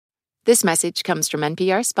This message comes from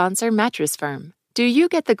NPR sponsor Mattress Firm. Do you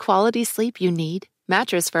get the quality sleep you need?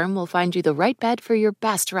 Mattress Firm will find you the right bed for your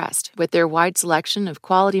best rest with their wide selection of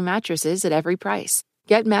quality mattresses at every price.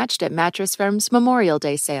 Get matched at Mattress Firm's Memorial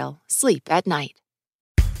Day sale. Sleep at night.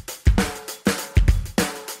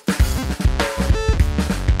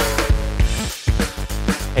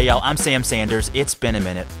 Hey, y'all, I'm Sam Sanders. It's been a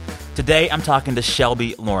minute. Today, I'm talking to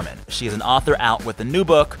Shelby Lorman. She is an author out with a new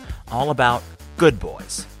book all about good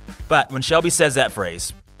boys. But when Shelby says that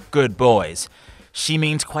phrase, good boys, she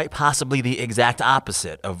means quite possibly the exact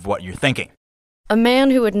opposite of what you're thinking. A man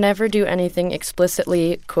who would never do anything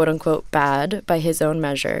explicitly, quote-unquote, bad by his own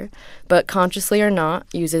measure, but consciously or not,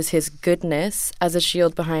 uses his goodness as a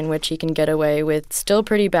shield behind which he can get away with still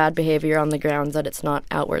pretty bad behavior on the grounds that it's not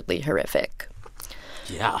outwardly horrific.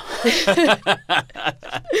 Yeah.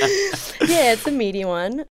 Yeah, it's a meaty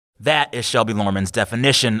one. That is Shelby Lorman's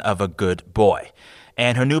definition of a good boy.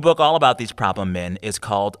 And her new book all about these problem men is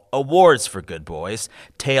called Awards for Good Boys,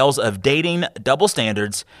 Tales of Dating, Double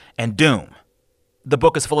Standards, and Doom. The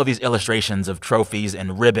book is full of these illustrations of trophies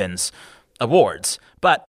and ribbons, awards,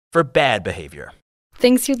 but for bad behavior.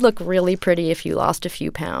 Thinks you'd look really pretty if you lost a few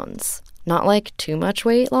pounds. Not like too much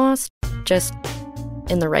weight lost, just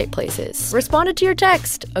in the right places. Responded to your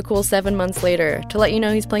text a cool 7 months later to let you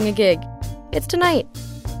know he's playing a gig. It's tonight.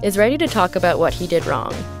 Is ready to talk about what he did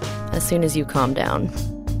wrong as soon as you calm down.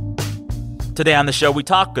 Today on the show, we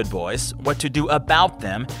talk good boys, what to do about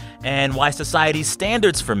them, and why society's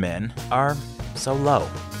standards for men are so low.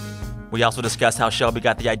 We also discuss how Shelby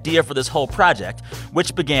got the idea for this whole project,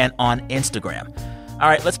 which began on Instagram. All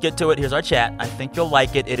right, let's get to it. Here's our chat. I think you'll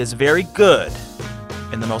like it. It is very good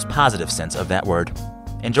in the most positive sense of that word.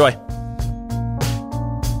 Enjoy.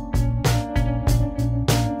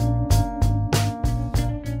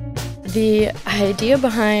 The idea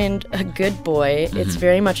behind a good boy, it's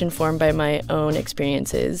very much informed by my own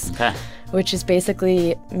experiences, which is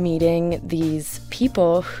basically meeting these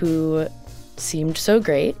people who seemed so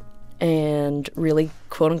great and really,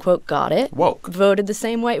 quote-unquote, got it. Woke. Voted the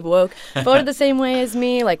same way. Woke. Voted the same way as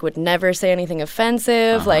me, like would never say anything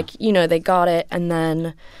offensive. Like, you know, they got it. And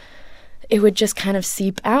then it would just kind of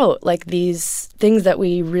seep out, like these things that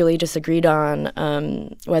we really disagreed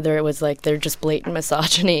on, whether it was like they're just blatant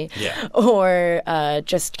misogyny or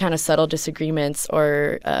just kind of subtle disagreements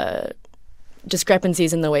or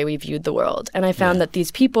discrepancies in the way we viewed the world. And I found that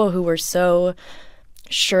these people who were so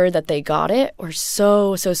sure that they got it were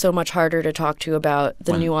so much harder to talk to about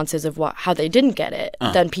the nuances of how they didn't get it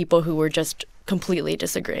than people who were just completely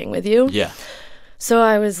disagreeing with you. Yeah. So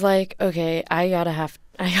I was like, okay, I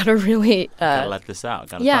gotta really gotta let this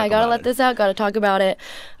out. I gotta let this out. Gotta talk about it.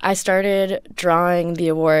 I started drawing the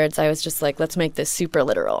awards. I was just like, let's make this super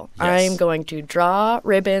literal. Yes. I'm going to draw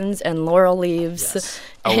ribbons and laurel leaves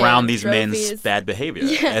around these trophies. men's bad behavior,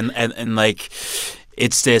 and like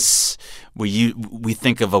it's this. We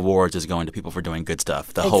think of awards as going to people for doing good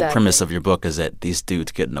stuff. The whole premise of your book is that these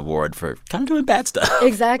dudes get an award for kind of doing bad stuff.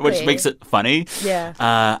 Exactly. Which makes it funny.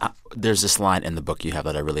 Yeah. There's this line in the book you have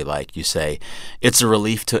that I really like. You say, it's a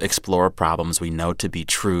relief to explore problems we know to be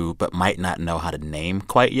true but might not know how to name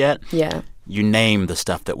quite yet. Yeah. You name the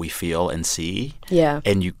stuff that we feel and see. Yeah.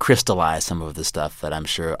 And you crystallize some of the stuff that I'm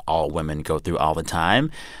sure all women go through all the time.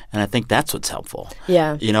 And I think that's what's helpful.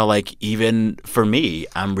 Yeah. You know, like even for me,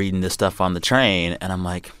 I'm reading this stuff on the train and I'm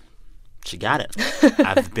like, she got it.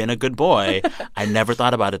 I've been a good boy. I never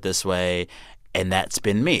thought about it this way. And that's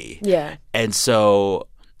been me. Yeah. And so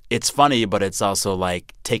it's funny, but it's also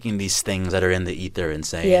like taking these things that are in the ether and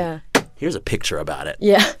saying, here's a picture about it.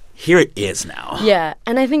 Yeah. Here it is now. Yeah.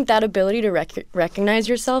 And I think that ability to recognize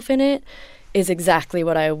yourself in it is exactly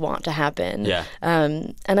what I want to happen. Yeah.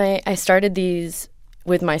 And I started these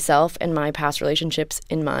with myself and my past relationships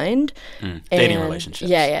in mind. Dating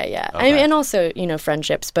relationships. Yeah. Okay. I mean, and also, you know,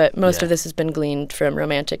 friendships, but most of this has been gleaned from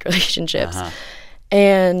romantic relationships.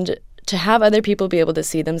 And to have other people be able to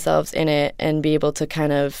see themselves in it and be able to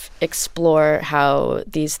kind of explore how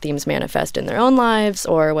these themes manifest in their own lives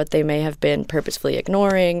or what they may have been purposefully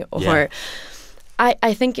ignoring or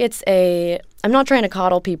I think it's I'm not trying to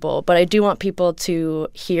coddle people, but I do want people to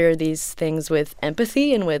hear these things with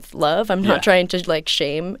empathy and with love. I'm not trying to like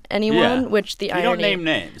shame anyone, which the irony. You don't name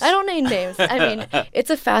names. I don't name names. I mean, it's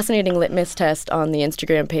a fascinating litmus test on the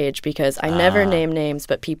Instagram page because I never name names,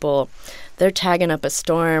 but people, they're tagging up a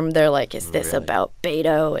storm. They're like, is this about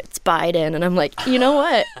Beto? It's Biden. And I'm like, you know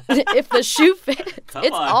what? If the shoe fits,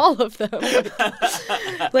 it's all of them.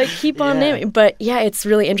 Like keep on naming. But yeah, it's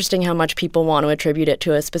really interesting how much people want to attribute it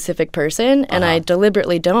to a specific person. And I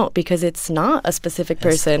deliberately don't because it's not a specific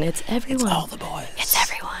person. It's everyone. It's all the boys. It's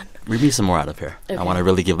everyone. Read me some more out of here. Okay. I want to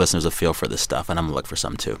really give listeners a feel for this stuff, and I'm going to look for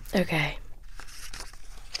some, too. Okay.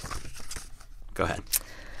 Go ahead.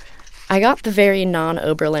 I got the very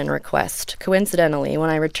non-Oberlin request, coincidentally, when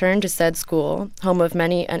I returned to said school, home of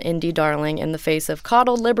many an indie darling in the face of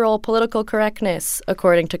coddled liberal political correctness,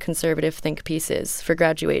 according to conservative think pieces, for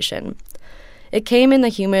graduation. It came in the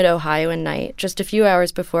humid Ohioan night, just a few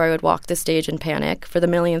hours before I would walk the stage in panic, for the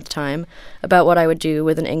millionth time, about what I would do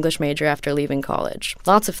with an English major after leaving college.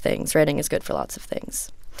 Lots of things. Writing is good for lots of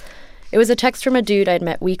things. It was a text from a dude I'd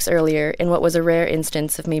met weeks earlier in what was a rare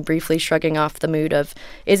instance of me briefly shrugging off the mood of,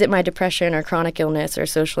 is it my depression or chronic illness or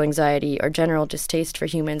social anxiety or general distaste for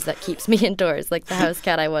humans that keeps me indoors like the house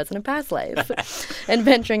cat I was in a past life, and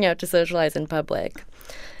venturing out to socialize in public.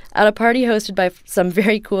 At a party hosted by some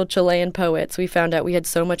very cool Chilean poets, we found out we had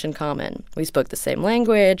so much in common. We spoke the same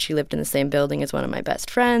language, he lived in the same building as one of my best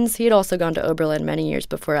friends, he had also gone to Oberlin many years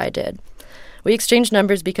before I did. We exchanged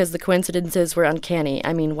numbers because the coincidences were uncanny.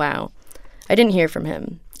 I mean, wow. I didn't hear from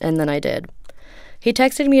him, and then I did. He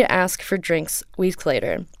texted me to ask for drinks weeks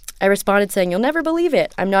later. I responded saying, you'll never believe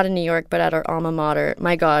it. I'm not in New York, but at our alma mater.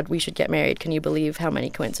 My God, we should get married. Can you believe how many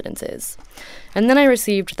coincidences? And then I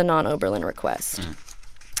received the non-Oberlin request.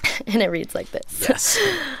 And it reads like this. Yes.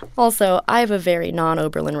 Also, I have a very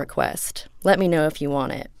non-Oberlin request. Let me know if you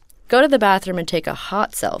want it. Go to the bathroom and take a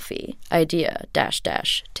hot selfie. Idea, ..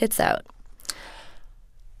 tits out.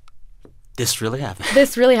 This really happened.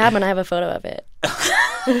 This really happened. I have a photo of it.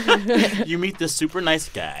 You meet this super nice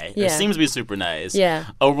guy. Yeah. It seems to be super nice. Yeah.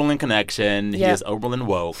 Oberlin connection. He Yeah. is Oberlin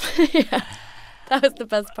woke. Yeah. That was the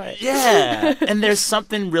best part. Yeah. And there's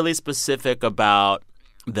something really specific about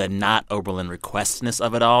the not Oberlin requestness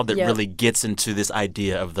of it all that really gets into this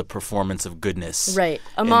idea of the performance of goodness. Right.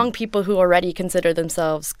 Among people who already consider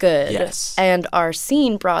themselves good. Yes. And are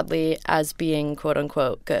seen broadly as being quote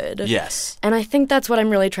unquote good. Yes. And I think that's what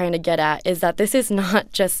I'm really trying to get at, is that this is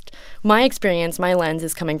not just my experience, my lens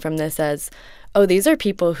is coming from this as, oh, these are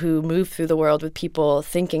people who move through the world with people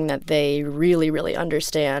thinking that they really, really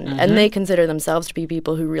understand. Mm-hmm. And they consider themselves to be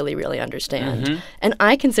people who really, really understand. Mm-hmm. And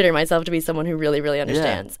I consider myself to be someone who really, really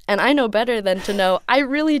understands. Yeah. And I know better than to know I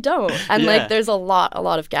really don't. And like there's a lot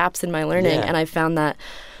of gaps in my learning. Yeah. And I found that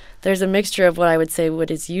there's a mixture of what I would say what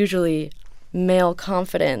is usually male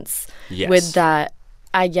confidence with that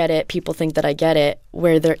I get it, people think that I get it,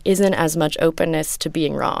 where there isn't as much openness to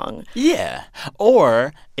being wrong. Yeah.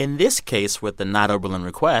 Or, in this case, with the not Oberlin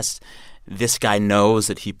request, this guy knows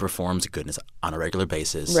that he performs goodness on a regular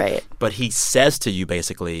basis. Right. But he says to you,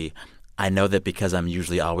 basically, I know that because I'm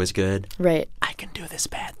usually always good, right, I can do this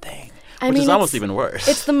bad thing. Which is almost even worse.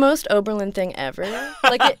 It's the most Oberlin thing ever.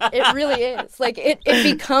 Like, it really is. Like, it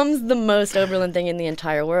becomes the most Oberlin thing in the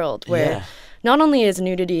entire world, where not only is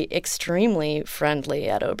nudity extremely friendly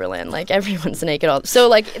at Oberlin, like everyone's naked all. So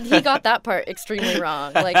like he got that part extremely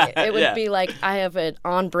wrong. Like it would be like, I have an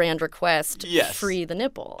on-brand request, free the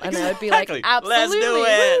nipple, and I would be like,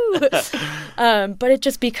 absolutely, let's do it. But it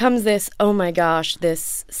just becomes this, oh my gosh,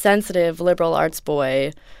 this sensitive liberal arts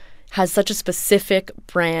boy has such a specific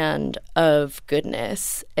brand of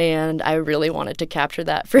goodness, and I really wanted to capture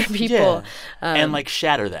that for people. And like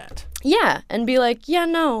shatter that. Yeah, and be like,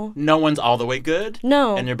 no. No one's all the way good?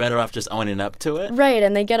 No. And you're better off just owning up to it? Right,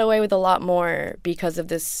 and they get away with a lot more because of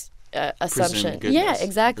this assumption. Yeah,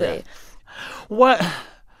 exactly. Yeah.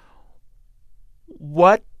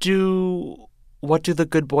 What do the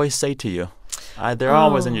good boys say to you? They're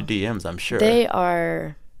always in your DMs, I'm sure. They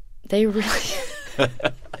really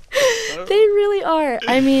they really are.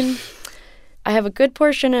 I mean, I have a good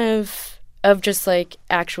portion of just like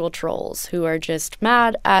actual trolls who are just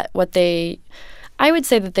mad at what I would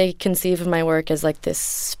say that they conceive of my work as like this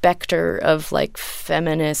specter of like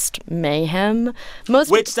feminist mayhem.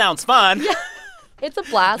 Which sounds fun. Yeah, it's a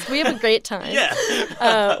blast. We have a great time.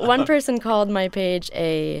 Yeah. One person called my page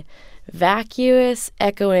a vacuous,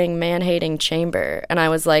 echoing, man-hating chamber. And I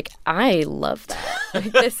was like, I love that.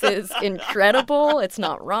 Like, this is incredible. It's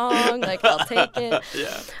not wrong. Like, I'll take it.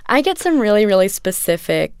 Yeah. I get some really, really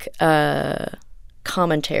specific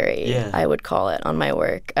commentary, I would call it, on my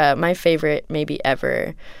work. My favorite maybe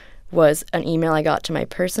ever was an email I got to my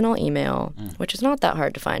personal email, which is not that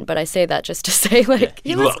hard to find, but I say that just to say, like,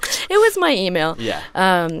 it was my email. Yeah.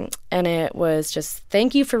 And it was just,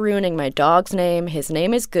 thank you for ruining my dog's name. His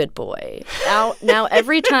name is Good Boy. Now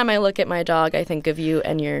every time I look at my dog, I think of you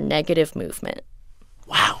and your negative movement.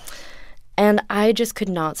 Wow. And I just could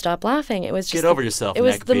not stop laughing. It was just get over yourself. It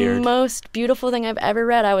was the most beautiful thing I've ever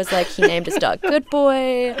read. I was like, he named his dog Good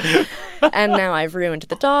Boy, and now I've ruined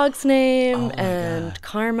the dog's name and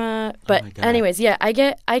karma. But anyways,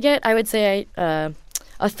 I would say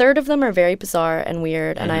a third of them are very bizarre and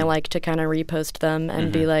weird, and I like to kind of repost them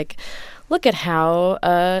and be like, look at how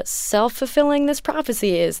self-fulfilling this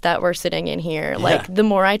prophecy is that we're sitting in here. Yeah. Like, the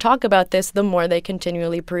more I talk about this, the more they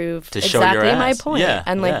continually prove exactly my point. Yeah,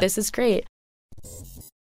 and, like, this is great.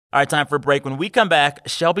 All right, time for a break. When we come back,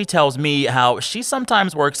 Shelby tells me how she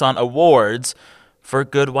sometimes works on awards for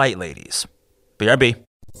good white ladies. BRB.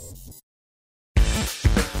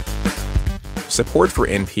 Support for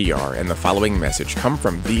NPR and the following message come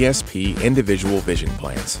from VSP Individual Vision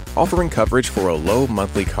Plans, offering coverage for a low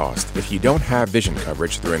monthly cost if you don't have vision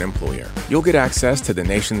coverage through an employer. You'll get access to the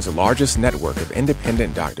nation's largest network of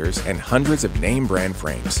independent doctors and hundreds of name brand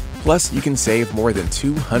frames. Plus, you can save more than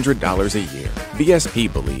 $200 a year.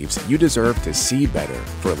 VSP believes you deserve to see better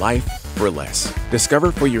for life for less.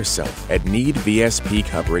 Discover for yourself at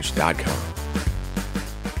needvspcoverage.com.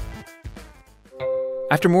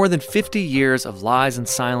 After more than 50 years of lies and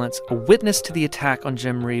silence, a witness to the attack on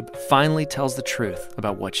Jim Reeb finally tells the truth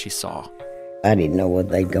about what she saw. I didn't know whether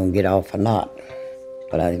they'd gonna get off or not,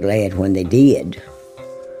 but I was glad when they did.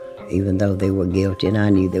 Even though they were guilty, and I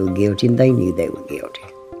knew they were guilty, and they knew they were guilty.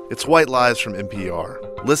 It's White Lies from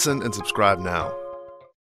NPR. Listen and subscribe now.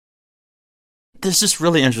 There's this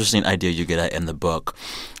really interesting idea you get at in the book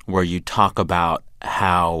where you talk about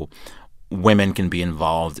how women can be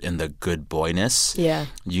involved in the good boyness. Yeah.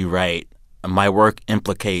 You write, my work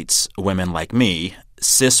implicates women like me,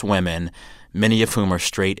 cis women, many of whom are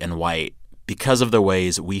straight and white, because of the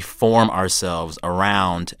ways we form ourselves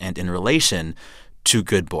around and in relation to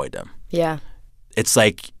good boydom. Yeah. It's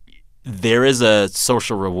like there is a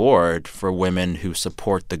social reward for women who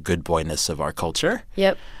support the good boyness of our culture.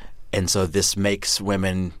 Yep. And so this makes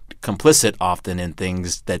women complicit often in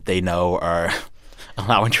things that they know are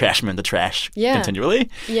allowing trash men to trash continually.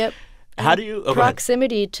 Yep. How do you...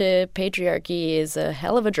 proximity to patriarchy is a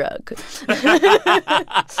hell of a drug.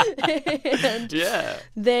 Yeah.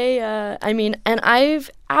 They, and I've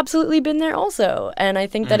absolutely been there also. And I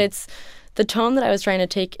think that it's... The tone that I was trying to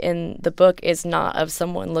take in the book is not of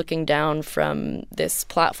someone looking down from this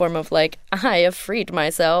platform of like, I have freed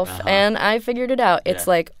myself and I figured it out. It's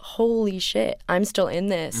like, holy shit, I'm still in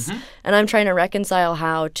this. And I'm trying to reconcile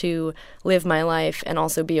how to live my life and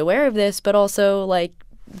also be aware of this, but also like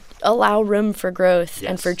allow room for growth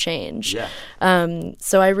and for change. Yeah.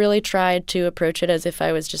 So I really tried to approach it as if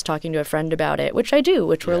I was just talking to a friend about it, which I do,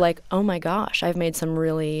 which were like, oh my gosh, I've made some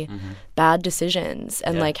really bad decisions.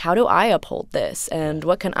 And like, how do I uphold this? And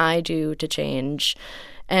what can I do to change?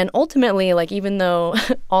 And ultimately, like, even though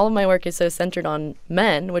all of my work is so centered on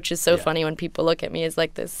men, which is so funny when people look at me as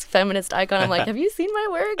like this feminist icon, I'm like, have you seen my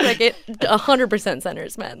work? Like, it 100%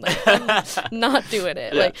 centers men. Like, I'm not doing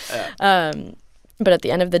it. But at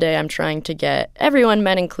the end of the day, I'm trying to get everyone,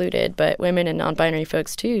 men included, but women and non-binary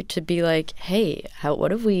folks too, to be like, hey,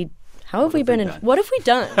 what have we done,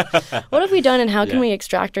 and how can we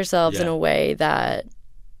extract ourselves in a way that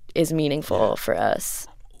is meaningful for us?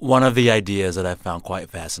 One of the ideas that I found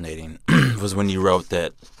quite fascinating was when you wrote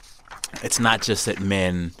that it's not just that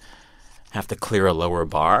men have to clear a lower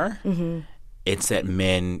bar, it's that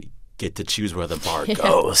men get to choose where the bar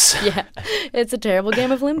goes. Yeah, it's a terrible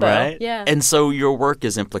game of limbo. Right? Yeah. And so your work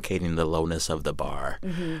is implicating the lowness of the bar.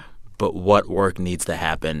 But what work needs to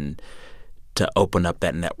happen to open up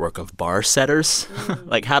that network of bar setters?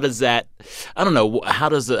 Like, how does that, I don't know, how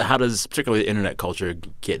does particularly internet culture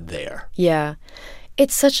get there? Yeah.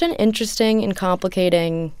 It's such an interesting and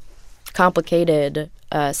complicated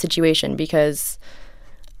situation because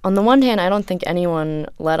on the one hand, I don't think anyone,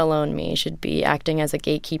 let alone me, should be acting as a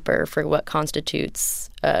gatekeeper for what constitutes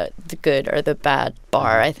the good or the bad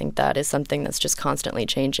bar. I think that is something that's just constantly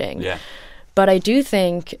changing. Yeah. But I do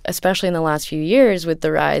think, especially in the last few years, with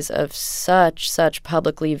the rise of such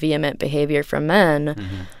publicly vehement behavior from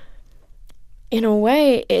men, in a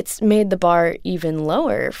way, it's made the bar even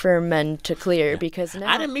lower for men to clear because now...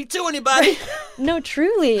 I didn't meet to anybody. No,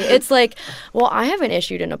 truly. It's like, well, I haven't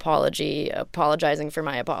issued an apology apologizing for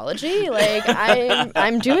my apology. Like,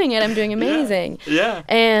 I'm doing it. I'm doing amazing. Yeah.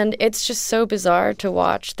 And it's just so bizarre to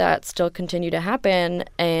watch that still continue to happen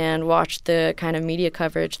and watch the kind of media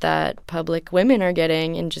coverage that public women are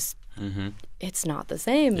getting and just, it's not the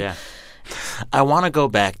same. Yeah. I want to go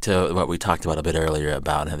back to what we talked about a bit earlier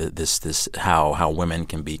about this how women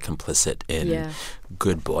can be complicit in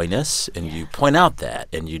good boyness, and you point out that,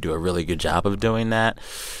 and you do a really good job of doing that.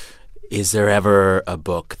 Is there ever a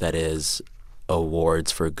book that is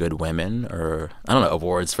awards for good women, or I don't know,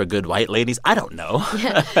 awards for good white ladies? I don't know.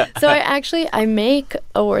 Yeah. So I make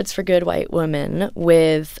awards for good white women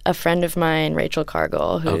with a friend of mine, Rachel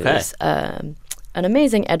Cargill, who's an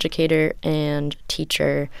amazing educator and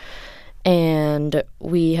teacher. And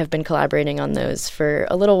we have been collaborating on those for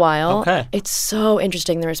a little while. Okay. It's so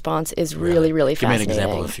interesting. The response is really, really fascinating. Give me an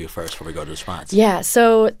example of a few first before we go to the response. Yeah.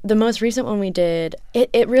 So the most recent one we did,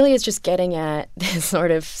 it really is just getting at this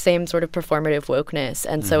same sort of performative wokeness.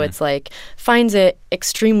 And so it's like, finds it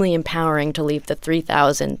extremely empowering to leave the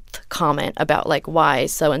 3,000th comment about like why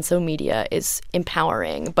so-and-so media is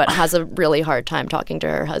empowering, but has a really hard time talking to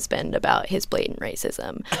her husband about his blatant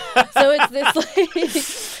racism. So it's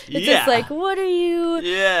this like, like, what are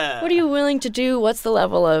you willing to do? What's the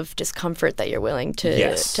level of discomfort that you're willing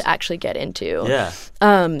to actually get into? Yeah.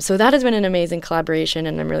 So that has been an amazing collaboration,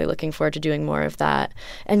 and I'm really looking forward to doing more of that.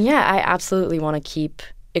 And yeah, I absolutely want to keep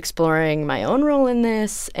exploring my own role in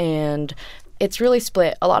this, and it's really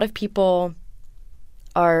split. A lot of people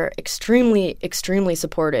are extremely, extremely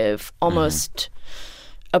supportive, almost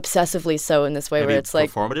obsessively so in this way. Maybe where it's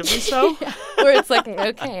like performatively so? Yeah, where it's like,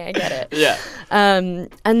 okay, I get it. Yeah.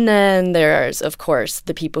 And then there's, of course,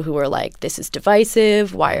 the people who are like, this is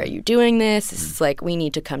divisive. Why are you doing this? This is like, we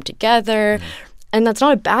need to come together. And that's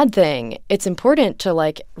not a bad thing. It's important to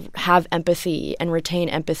like have empathy and retain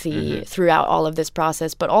empathy throughout all of this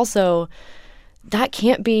process. But also, that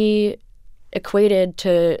can't be equated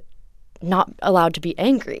to not allowed to be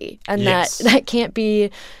angry, and that can't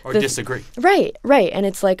be or disagree. Right. And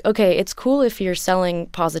it's like, okay, it's cool if you're selling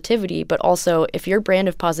positivity, but also if your brand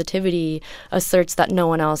of positivity asserts that no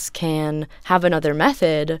one else can have another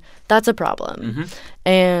method, that's a problem.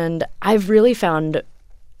 And I've really found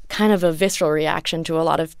kind of a visceral reaction to a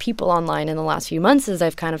lot of people online in the last few months as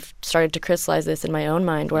I've kind of started to crystallize this in my own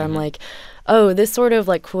mind, where I'm like, oh, this sort of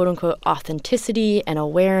like quote unquote authenticity and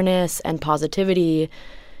awareness and positivity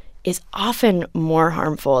is often more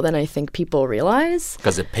harmful than I think people realize.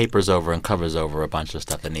 Because it papers over and covers over a bunch of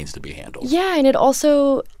stuff that needs to be handled. Yeah, and it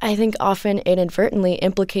also, I think, often inadvertently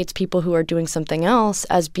implicates people who are doing something else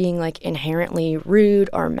as being like inherently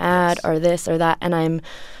rude or mad or this or that. And I'm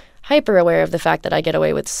hyper aware of the fact that I get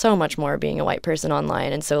away with so much more being a white person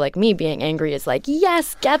online. And so like me being angry is like,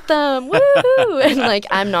 yes, get them, woohoo! And like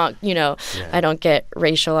I'm not, I don't get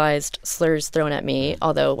racialized slurs thrown at me.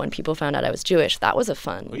 Although when people found out I was Jewish, that was a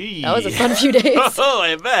fun few days. Oh,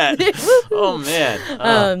 I bet. Oh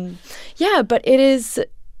man. Yeah, but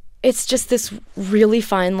it's just this really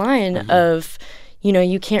fine line of,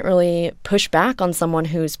 you can't really push back on someone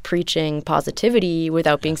who's preaching positivity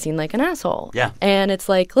without being seen like an asshole. Yeah. And it's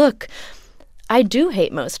like, look, I do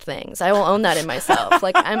hate most things. I will own that in myself.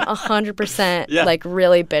 Like, I'm 100% like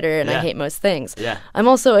really bitter and I hate most things. Yeah. I'm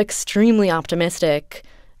also extremely optimistic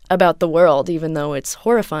about the world, even though it's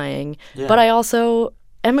horrifying. Yeah. But I also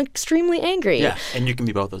am extremely angry. Yeah, and you can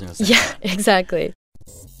be both those things. Yeah, exactly.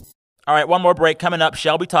 All right, one more break. Coming up,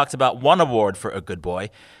 Shelby talks about one award for a good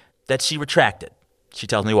boy that she retracted. She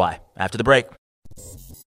tells me why after the break.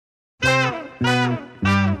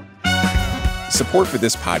 Support for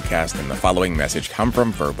this podcast and the following message come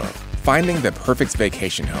from Vrbo. Finding the perfect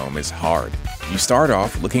vacation home is hard. You start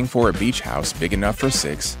off looking for a beach house big enough for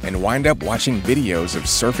 6 and wind up watching videos of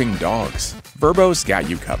surfing dogs. Vrbo's got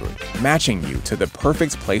you covered, matching you to the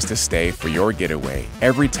perfect place to stay for your getaway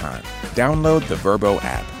every time. Download the Vrbo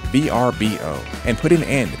app, VRBO, and put an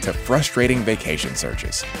end to frustrating vacation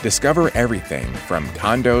searches. Discover everything from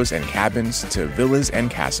condos and cabins to villas and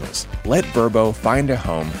castles. Let Vrbo find a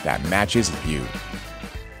home that matches you.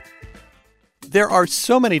 There are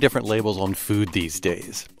so many different labels on food these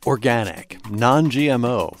days. Organic,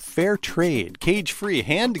 non-GMO, fair trade, cage-free,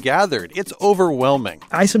 hand-gathered. It's overwhelming.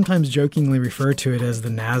 I sometimes jokingly refer to it as the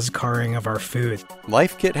NASCARing of our food.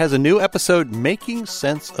 Life Kit has a new episode, Making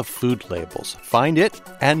Sense of Food Labels. Find it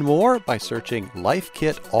and more by searching Life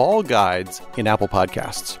Kit All Guides in Apple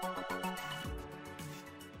Podcasts.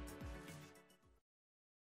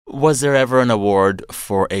 Was there ever an award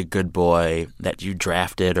for a good boy that you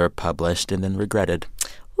drafted or published and then regretted?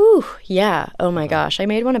 Ooh, yeah. Oh, my gosh. I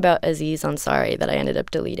made one about Aziz Ansari that I ended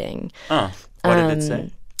up deleting. What did it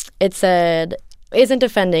say? It said, isn't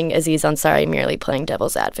defending Aziz Ansari merely playing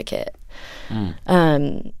devil's advocate?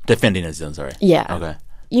 Defending Aziz Ansari? Yeah. Okay.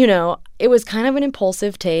 It was kind of an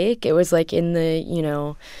impulsive take. It was like in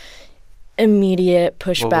the, immediate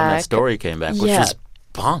pushback. Well, when that story came back, which was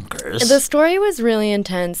bonkers. The story was really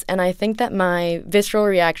intense, and I think that my visceral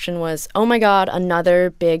reaction was, oh my God, another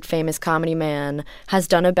big famous comedy man has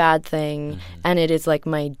done a bad thing, and it is like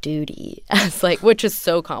my duty, which is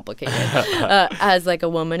so complicated, as like a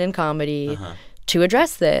woman in comedy to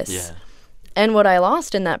address this. Yeah. And what I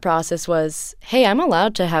lost in that process was, hey, I'm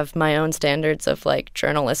allowed to have my own standards of like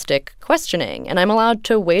journalistic questioning, and I'm allowed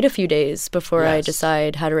to wait a few days before I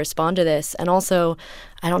decide how to respond to this. And also,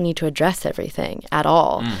 I don't need to address everything at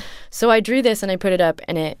all. So I drew this and I put it up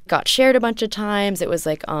and it got shared a bunch of times. It was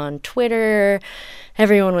like on Twitter.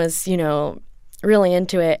 Everyone was, really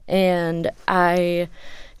into it. And I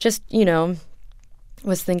just,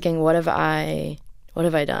 was thinking, what have I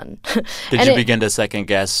done? Did you begin to second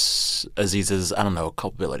guess Aziz's, I don't know,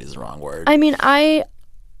 culpability is the wrong word. I mean, I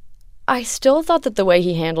still thought that the way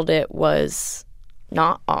he handled it was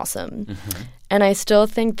not awesome. Mm-hmm. And I still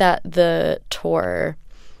think that the tour,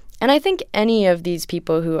 and I think any of these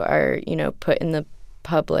people who are, put in the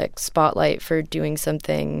public spotlight for doing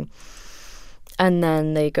something and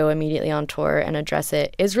then they go immediately on tour and address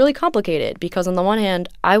it is really complicated because on the one hand,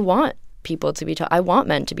 I want people to be I want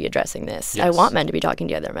men to be addressing this. Yes. I want men to be talking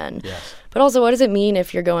to other men. Yes. But also, what does it mean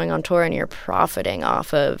if you're going on tour and you're profiting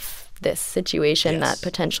off of this situation that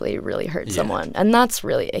potentially really hurts someone? And that's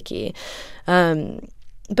really icky.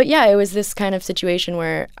 But yeah, it was this kind of situation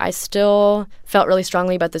where I still felt really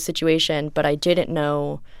strongly about the situation, but I didn't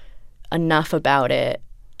know enough about it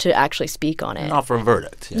to actually speak on it. And offer a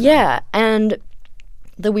verdict. Yeah. And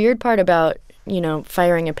the weird part about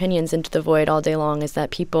firing opinions into the void all day long is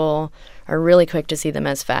that people are really quick to see them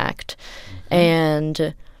as fact. Mm-hmm.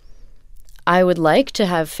 And I would like to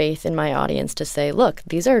have faith in my audience to say, look,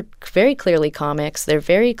 these are very clearly comics. They're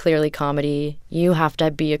very clearly comedy. You have to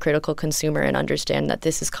be a critical consumer and understand that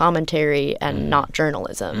this is commentary and not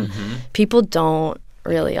journalism. Mm-hmm. People don't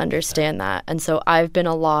really understand that. And so I've been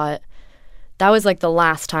that was like the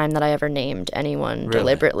last time that I ever named anyone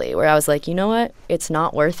deliberately, where I was like, you know what? It's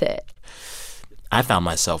not worth it. I found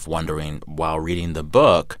myself wondering while reading the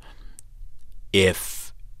book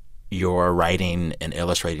if your writing and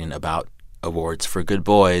illustrating about awards for good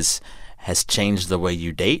boys has changed the way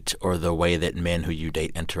you date or the way that men who you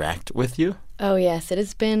date interact with you. Oh, yes. It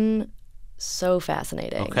has been so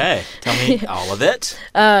fascinating. Okay. Tell me all of it.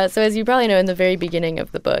 So as you probably know, in the very beginning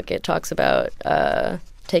of the book, it talks about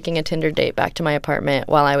taking a Tinder date back to my apartment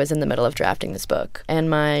while I was in the middle of drafting this book. And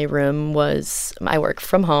my room was, I work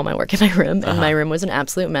from home, I work in my room, and my room was an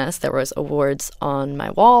absolute mess. There was awards on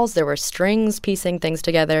my walls, there were strings piecing things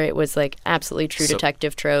together. It was like absolutely true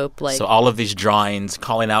detective trope. So all of these drawings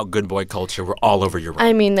calling out good boy culture were all over your room.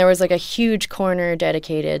 I mean, there was like a huge corner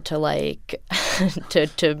dedicated to like,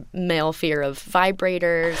 to male fear of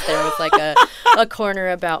vibrators. There was like a corner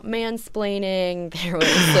about mansplaining. There was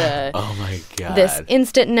oh my God. This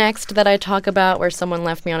instant next that I talk about where someone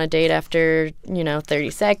left me on a date after, 30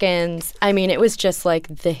 seconds. I mean, it was just like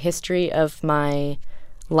the history of my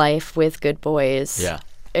life with good boys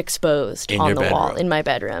exposed on the wall in my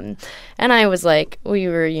bedroom. And I was like, we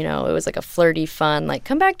were, it was like a flirty fun, like,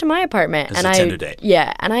 come back to my apartment. It's a Tinder date.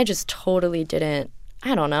 Yeah. And I just totally didn't.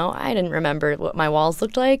 I don't know. I didn't remember what my walls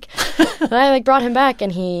looked like. But I brought him back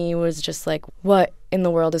and he was just like, what in the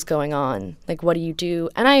world is going on? Like, what do you do?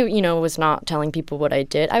 And I, was not telling people what I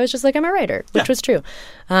did. I was just like, I'm a writer, which was true.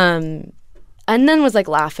 And then was like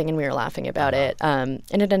laughing and we were laughing about it. And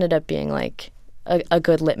it ended up being like a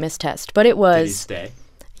good litmus test. But it was... Did he stay?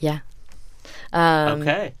 Yeah.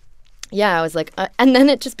 Okay. Yeah, I was like, and then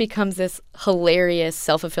it just becomes this hilarious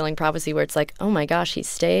self-fulfilling prophecy where it's like, oh my gosh, he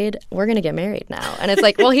stayed. We're going to get married now. And it's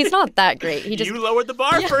like, well, he's not that great. He just You lowered the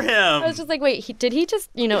bar for him. I was just like, wait, did he just,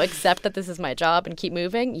 accept that this is my job and keep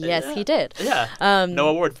moving? Yes, he did. Yeah. No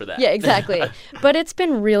award for that. Yeah, exactly. But it's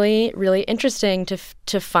been really, really interesting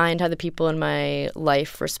to find how the people in my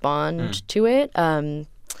life respond to it.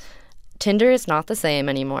 Tinder is not the same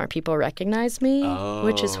anymore. People recognize me,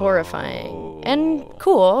 which is horrifying and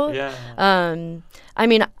cool. Yeah. I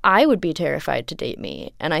mean, I would be terrified to date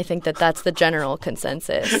me, and I think that that's the general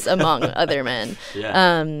consensus among other men.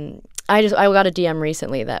 Yeah. I got a DM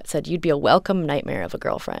recently that said, you'd be a welcome nightmare of a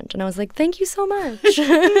girlfriend. And I was like, thank you so much.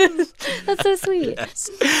 That's so sweet.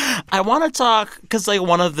 Yes. I want to talk, because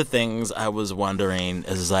one of the things I was wondering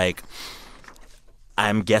is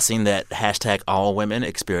I'm guessing that hashtag all women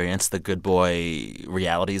experience the good boy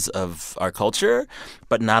realities of our culture,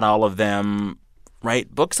 but not all of them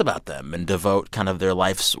write books about them and devote kind of their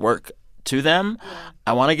life's work to them. Yeah.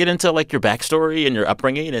 I want to get into your backstory and your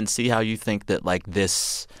upbringing and see how you think that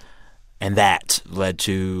this and that led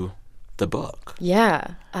to the book.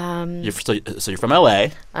 Yeah. So you're from LA.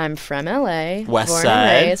 I'm from LA. West born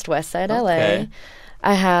Side. And raised West Side LA.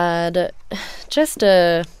 I had just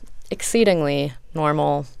a exceedingly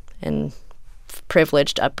normal and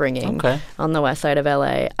privileged upbringing on the west side of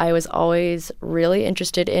LA. I was always really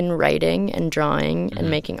interested in writing and drawing and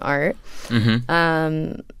making art. Mm-hmm.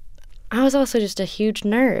 I was also just a huge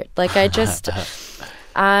nerd.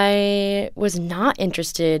 I was not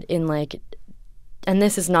interested in and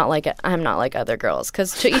this is not like I'm not like other girls,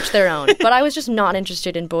 because to each their own, but I was just not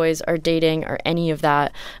interested in boys or dating or any of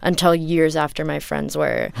that until years after my friends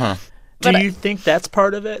were. Do you think that's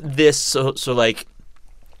part of it? So like,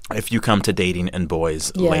 if you come to dating and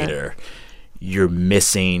boys later, you're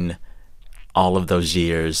missing all of those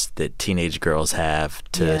years that teenage girls have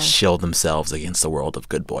to shield themselves against the world of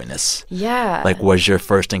good boyness. Yeah. Like, was your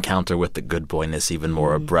first encounter with the good boyness even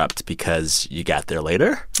more abrupt because you got there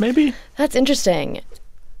later, maybe? That's interesting.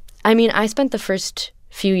 I mean, I spent the first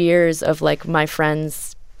few years of, like, my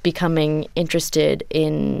friends becoming interested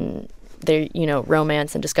in their, you know,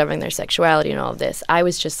 romance and discovering their sexuality and all of this. I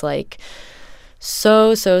was just, like,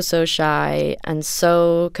 so shy and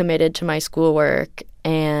so committed to my schoolwork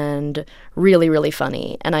and really, really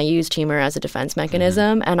funny. And I used humor as a defense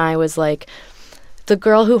mechanism. And I was like the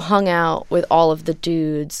girl who hung out with all of the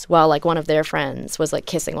dudes while, like, one of their friends was, like,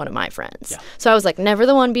 kissing one of my friends. So I was, like, never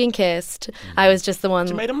the one being kissed. I was just the one.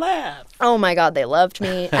 You made them laugh. Oh, my God, they loved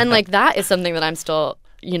me. And, like, that is something that I'm still,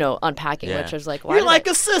 you know, unpacking, which was like, why you're like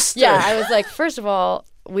a sister. Yeah, I was like, first of all,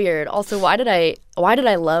 weird. Also, why did I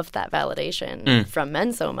love that validation from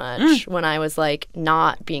men so much when I was, like,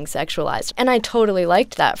 not being sexualized? And I totally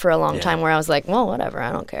liked that for a long time, where I was like, well, whatever,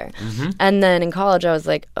 I don't care. And then in college I was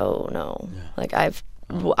like, oh no, like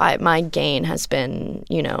my gain has been,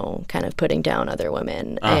 you know, kind of putting down other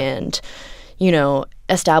women and, you know,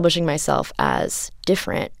 establishing myself as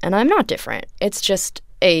different. And I'm not different. It's just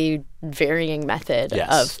a varying method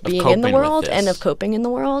of being in the world and of coping in the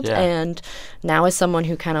world. And now, as someone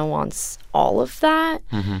who kind of wants all of that,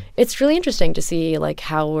 it's really interesting to see, like,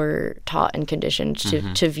 how we're taught and conditioned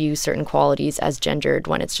to view certain qualities as gendered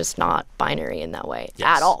when it's just not binary in that way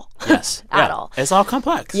at all. At all. It's all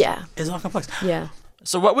complex. Yeah. It's all complex. Yeah.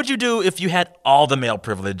 So what would you do if you had all the male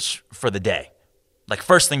privilege for the day? Like,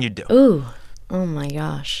 first thing you'd do. Ooh. Oh, my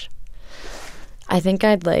gosh. I think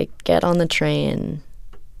I'd, like, get on the train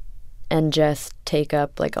and just take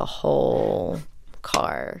up, like, a whole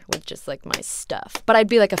car with just, like, my stuff. But I'd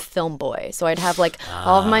be like a film boy. So I'd have, like,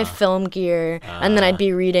 all of my film gear, and then I'd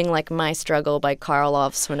be reading, like, My Struggle by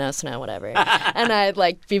Karloff, Swinosna, whatever. And I'd,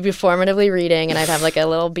 like, be performatively reading, and I'd have, like, a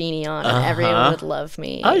little beanie on, and everyone would love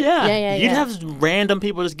me. Oh, yeah. You'd have random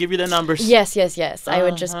people just give you their numbers. Yes. I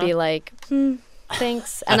would just be like,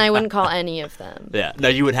 thanks. And I wouldn't call any of them. Yeah. No,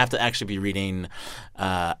 you would have to actually be reading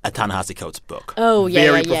Ta-Nehisi Coates' book. Oh, yeah.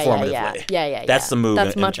 Very performatively. Yeah. That's the move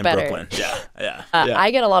That's in much better. Brooklyn. Yeah. I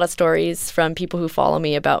get a lot of stories from people who follow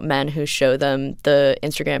me about men who show them the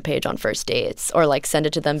Instagram page on first dates, or, like, send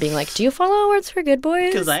it to them being like, do you follow Awards for Good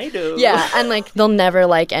Boys? Because I do. Yeah, and, like, they'll never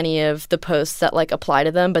like any of the posts that, like, apply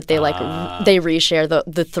to them, but they, like, they reshare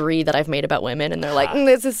the 3 that I've made about women, and they're like,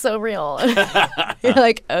 this is so real. You're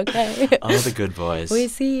like, okay. Oh, the good boys. We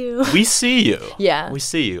see you. We see you. Yeah. We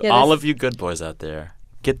see you. Yeah, all of you good boys out there,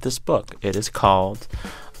 get this book. It is called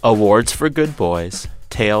Awards for Good Boys,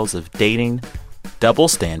 Tales of Dating, Double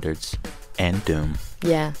Standards, and Doom.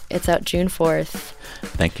 Yeah, it's out June 4th.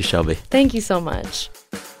 Thank you, Shelby. Thank you so much.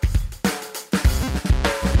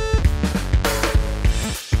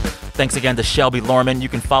 Thanks again to Shelby Lorman. You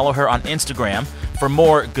can follow her on Instagram for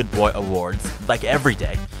more Good Boy Awards, like every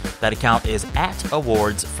day. That account is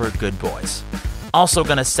 @awardsforgoodboys. Also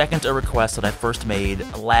going to second a request that I first made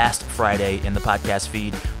last Friday in the podcast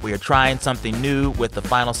feed. We are trying something new with the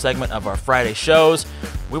final segment of our Friday shows.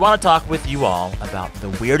 We want to talk with you all about the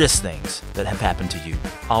weirdest things that have happened to you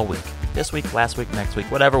all week. This week, last week, next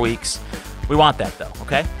week, whatever weeks. We want that, though,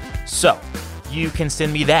 okay? So you can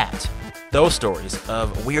send me those stories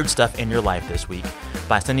of weird stuff in your life this week,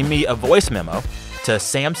 by sending me a voice memo to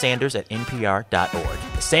samsanders@npr.org.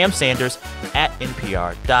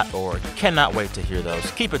 samsanders@npr.org. Cannot wait to hear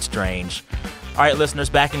those. Keep it strange. All right, listeners,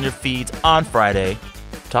 back in your feeds on Friday.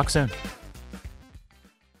 Talk soon.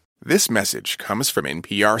 This message comes from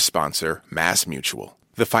NPR sponsor MassMutual.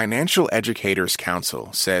 The Financial Educators Council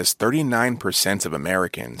says 39% of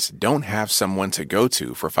Americans don't have someone to go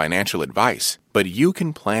to for financial advice, but you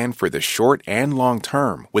can plan for the short and long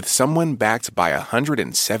term with someone backed by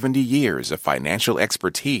 170 years of financial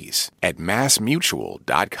expertise at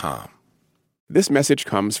MassMutual.com. This message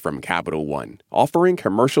comes from Capital One, offering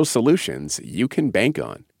commercial solutions you can bank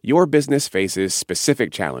on. Your business faces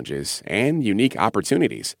specific challenges and unique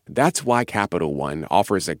opportunities. That's why Capital One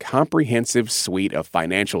offers a comprehensive suite of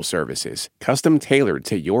financial services, custom-tailored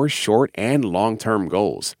to your short and long-term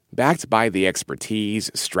goals. Backed by the expertise,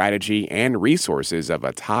 strategy, and resources of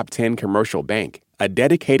a top 10 commercial bank, a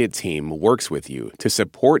dedicated team works with you to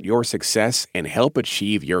support your success and help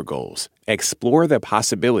achieve your goals. Explore the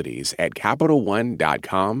possibilities at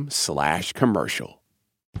CapitalOne.com/commercial.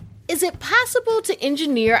 Is it possible to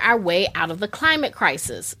engineer our way out of the climate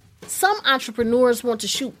crisis? Some entrepreneurs want to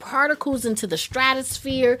shoot particles into the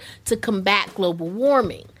stratosphere to combat global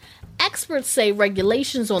warming. Experts say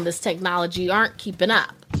regulations on this technology aren't keeping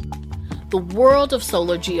up. The world of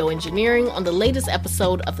solar geoengineering on the latest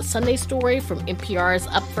episode of The Sunday Story from NPR's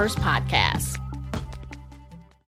Up First podcast.